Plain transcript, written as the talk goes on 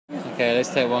Okay,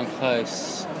 let's take one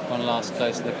last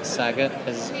close look at Sagat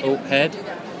as his alt head.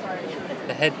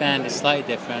 The headband is slightly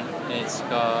different. It's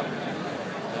got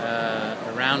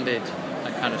a rounded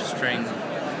kind of string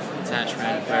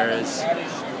attachment, whereas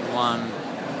one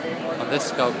of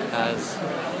this sculpt has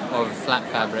more of a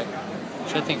flat fabric,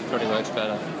 which I think probably works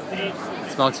better.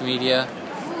 It's multimedia.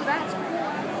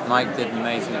 Mike did an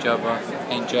amazing job on the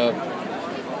paint job.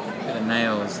 Look at the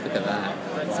nails, look at that.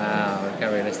 Wow, look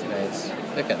how realistic that is.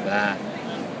 Look at that.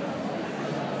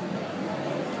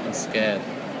 I'm scared.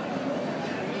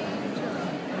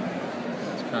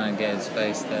 Let's try and get his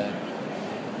face there.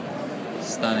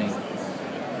 Stunning.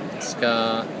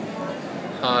 Scar.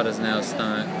 Hard as nails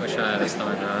stomach. Wish I had a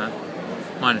stomach like that.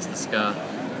 Minus the scar.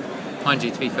 Mind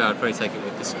you, to be fair, I'd probably take it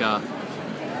with the scar.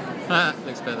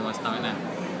 Looks better than my stomach now.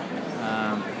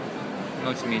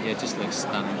 Multimedia just looks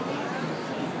stunning.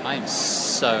 I am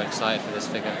so excited for this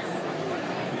figure.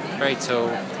 Very tall.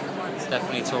 It's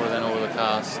definitely taller than all the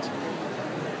cast.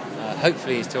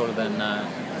 Hopefully he's taller than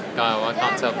Guile. I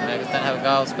can't tell from there because I don't have a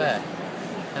Guile spare.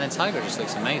 And then Tiger just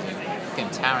looks amazing. Look at him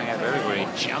towering over everybody,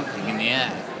 jumping in the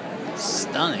air.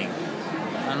 Stunning.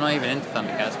 I'm not even into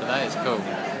Thundercats, but that is cool.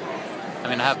 I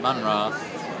mean, I have Munra,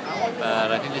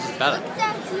 but I think this is better.